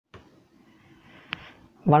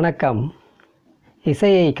வணக்கம்.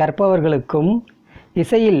 இசையை கற்பவர்களுக்கும்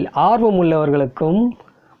இசையில் ஆர்வமுள்ளவர்களுக்கும்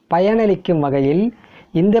பயனளிக்கும் வகையில்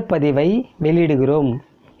இந்த பதிவை வெளியிடுகிறோம்.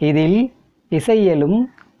 இதில் இசையியலும்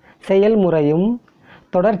செயல்முறையும்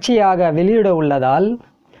தொடர்ச்சியாக வெளியிட உள்ளதால்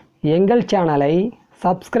எங்கள் சேனலை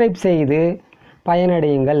சப்ஸ்கிரைப் செய்து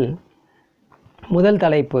பயனடையுங்கள். முதல்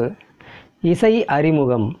தலைப்பு, இசை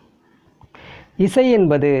அறிமுகம். இசை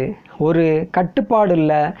என்பது ஒரு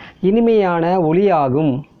கட்டுப்பாடுள்ள இனிமையான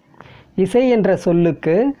ஒலியாகும். இசை என்ற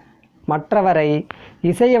சொல்லுக்கு மற்றவரை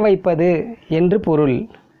இசைய வைப்பது என்று பொருள்.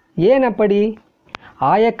 ஏன் அப்படி?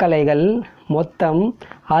 ஆயக்கலைகள் மொத்தம்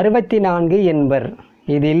 64 என்பர்.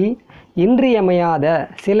 இதில் இன்றியமையாத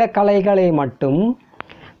சில கலைகளை மட்டும்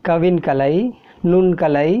கவின்கலை,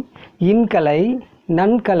 நுண்கலை, இன்கலை,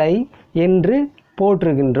 நன்கலை என்று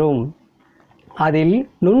போற்றுகின்றோம். அதில்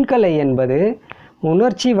நுண்கலை என்பது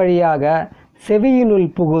உணர்ச்சி வழியாக செவியினுள்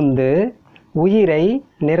புகுந்து உயிரை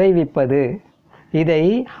நிறைவிப்பது. இதை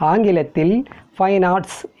ஆங்கிலத்தில் ஃபைன்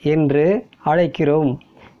ஆர்ட்ஸ் என்று அழைக்கிறோம்.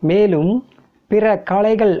 மேலும் பிற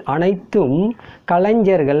கலைகள் அனைத்தும்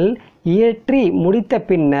கலைஞர்கள் இயற்றி முடித்த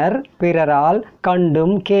பின்னர் பிறரால்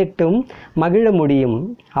கண்டும் கேட்டும் மகிழ முடியும்.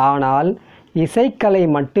 ஆனால் இசைக்கலை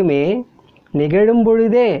மட்டுமே நிகழும்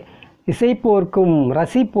பொழுதே இசைப்போர்க்கும்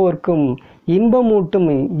ரசிப்போர்க்கும் இன்பமூட்டும்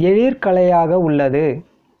எழிற்கலையாக உள்ளது.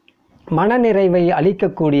 மனநிறைவை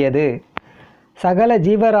அளிக்கக்கூடியது. சகல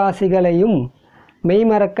ஜீவராசிகளையும்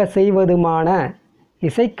மெய்மறக்க செய்வதுமான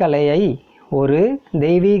இசைக்கலையை ஒரு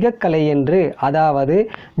தெய்வீக கலை என்று, அதாவது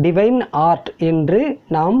டிவைன் ஆர்ட் என்று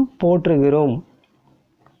நாம் போற்றுகிறோம்.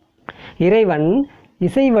 இறைவன்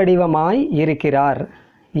இசை வடிவமாய் இருக்கிறார்.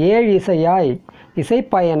 ஏழிசையாய்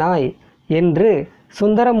இசைப்பயனாய் என்று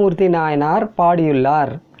சுந்தரமூர்த்தி நாயனார்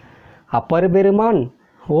பாடியுள்ளார். அப்பர் பெருமான்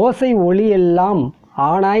ஓசை ஒளி எல்லாம்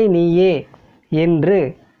ஆனாய் நீயே என்று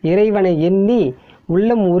இறைவனை எண்ணி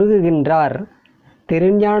உள்ளம் உருகுகின்றார்.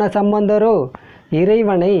 திருஞான சம்பந்தரோ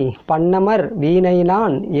இறைவனை பண்ணமர்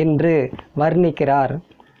வீணைனான் என்று வர்ணிக்கிறார்.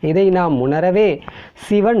 இதை நாம் உணரவே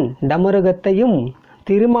சிவன் டமருகத்தையும்,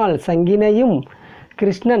 திருமால் சங்கினையும்,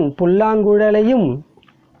 கிருஷ்ணன் புல்லாங்குழலையும்,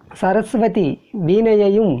 சரஸ்வதி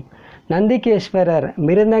வீணையையும், நந்திகேஸ்வரர்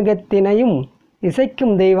மிருதங்கத்தினையும்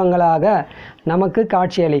இசைக்கும் தெய்வங்களாக நமக்கு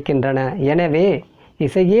காட்சியளிக்கின்றன. எனவே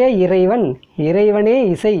இசையே இறைவன், இறைவனே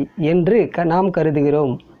இசை என்று நாம்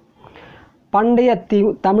கருதுகிறோம். பண்டைய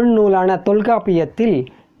தமிழ் நூலான தொல்காப்பியத்தில்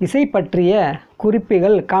இசை பற்றிய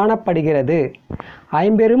குறிப்புகள் காணப்படுகிறது.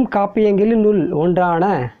 ஐம்பெரும் காப்பியங்களினுள் ஒன்றான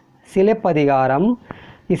சிலப்பதிகாரம்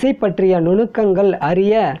இசை பற்றிய நுணுக்கங்கள்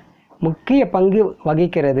அறிய முக்கிய பங்கு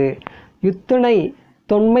வகிக்கிறது. இத்துணை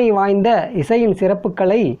தொன்மை வாய்ந்த இசையின்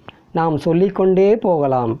சிறப்புகளை நாம் சொல்லிக்கொண்டே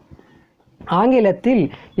போகலாம். ஆங்கிலத்தில்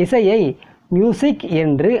இசையை மியூசிக்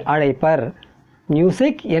என்று அழைப்பர்.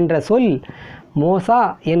 மியூசிக் என்ற சொல் மோசா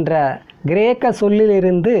என்ற கிரேக்க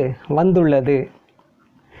சொல்லிலிருந்து வந்துள்ளது.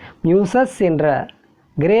 மியூசஸ் என்ற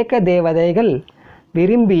கிரேக்க தேவதைகள்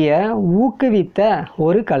விரும்பிய ஊக்குவித்த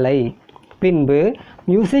ஒரு கலை பின்பு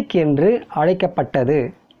மியூசிக் என்று அழைக்கப்பட்டது.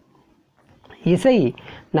 இசை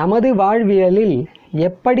நமது வாழ்வியலில்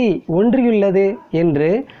எப்படி ஒன்றியுள்ளது என்று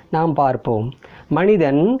நாம் பார்ப்போம்.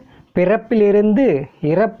 மனிதன் பிறப்பிலிருந்து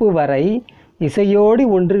இறப்பு வரை இசையோடு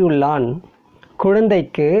ஒன்றியுள்ளான்.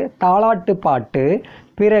 குழந்தைக்கு தாலாட்டு பாட்டு,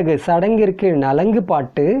 பிறகு சடங்கிற்கு நலங்கு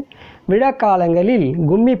பாட்டு, விழாக்காலங்களில்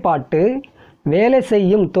கும்மி பாட்டு, வேலை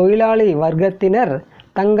செய்யும் தொழிலாளி வர்க்கத்தினர்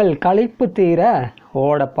தங்கள் களைப்பு தீர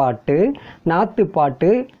ஓடப்பாட்டு,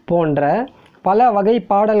 நாத்துப்பாட்டு போன்ற பல வகை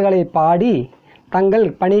பாடல்களை பாடி தங்கள்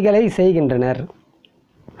பணிகளை செய்கின்றனர்.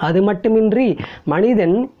 அது மட்டுமின்றி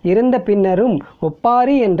மனிதன் இறந்த பின்னரும்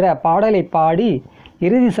ஒப்பாரி என்ற பாடலை பாடி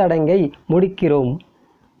இறுதி சடங்கை முடிக்கிறோம்.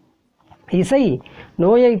 இசை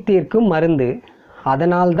நோயை தீர்க்கும் மருந்து.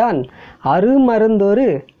 அதனால்தான் அருமருந்தொரு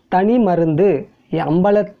தனி மருந்து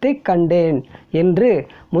அம்பலத்தை கண்டேன் என்று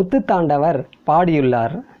முத்துத்தாண்டவர்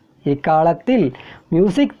பாடியுள்ளார். இக்காலத்தில்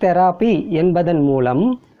மியூசிக் தெராப்பி என்பதன் மூலம்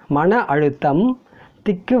மன அழுத்தம்,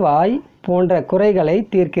 திக்குவாய் போன்ற குறைகளை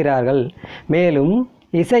தீர்க்கிறார்கள். மேலும்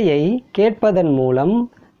இசையை கேட்பதன் மூலம்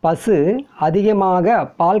பசு அதிகமாக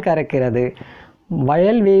பால் கறக்கிறது,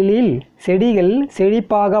 வயல்வெளியில் செடிகள்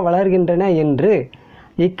செழிப்பாக வளர்கின்றன என்று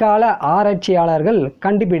இக்கால ஆராய்ச்சியாளர்கள்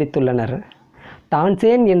கண்டுபிடித்துள்ளனர்.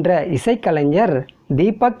 டான்சேன் என்ற இசைக்கலைஞர்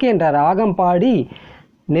தீபக் என்ற ராகம் பாடி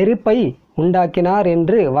நெருப்பை உண்டாக்கினார்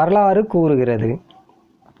என்று வரலாறு கூறுகிறது.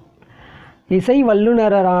 இசை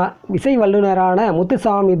வல்லுநரான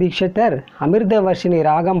முத்துசாமி தீட்சிதர் அமிர்தவர்ஷினி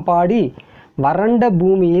ராகம் பாடி வறண்ட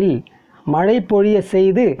பூமியில் மழை பொழிய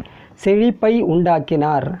செய்து செழிப்பை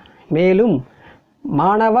உண்டாக்கினார். மேலும்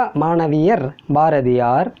மாணவ மாணவியர்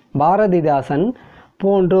பாரதியார், பாரதிதாசன்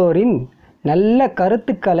போன்றோரின் நல்ல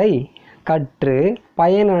கருத்துக்களை கற்று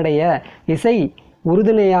பயனடைய இசை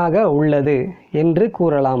உறுதுணையாக உள்ளது என்று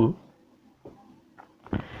கூறலாம்.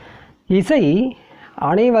 இசை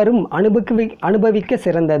அனைவரும் அனுபவிக்க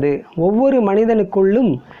சிறந்தது. ஒவ்வொரு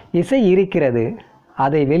மனிதனுக்குள்ளும் இசை இருக்கிறது.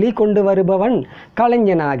 அதை வெளிக்கொண்டு வருபவன்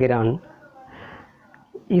கலைஞனாகிறான்.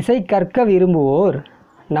 இசை கற்க விரும்புவோர்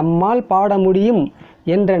நம்மால் பாட முடியும்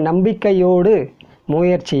என்ற நம்பிக்கையோடு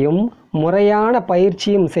முயற்சியும் முறையான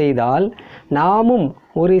பயிற்சியும் செய்தால் நாமும்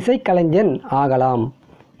ஒரு இசைக்கலைஞன் ஆகலாம்.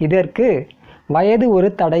 இதற்கு வயது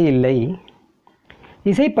ஒரு தடையில்லை.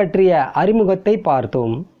 இசை பற்றிய அறிமுகத்தை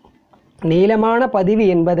பார்த்தோம். நீளமான பதிவு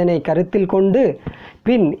என்பதனை கருத்தில் கொண்டு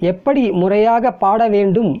பின் எப்படி முறையாக பாட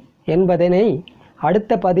வேண்டும் என்பதனை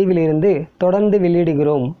அடுத்த பதிவிலிருந்து தொடர்ந்து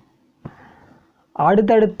வெளியிடுகிறோம்.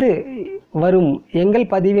 அடுத்தடுத்து வரும் எங்கள்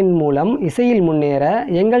பதிவின் மூலம் இசையில் முன்னேற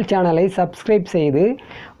எங்கள் சேனலை சப்ஸ்கிரைப் செய்து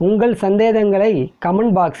உங்கள் சந்தேகங்களை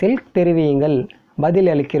கமெண்ட் பாக்ஸில் தெரிவியுங்கள். பதில்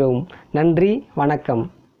அளிக்கிறோம். நன்றி,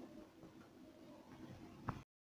 வணக்கம்.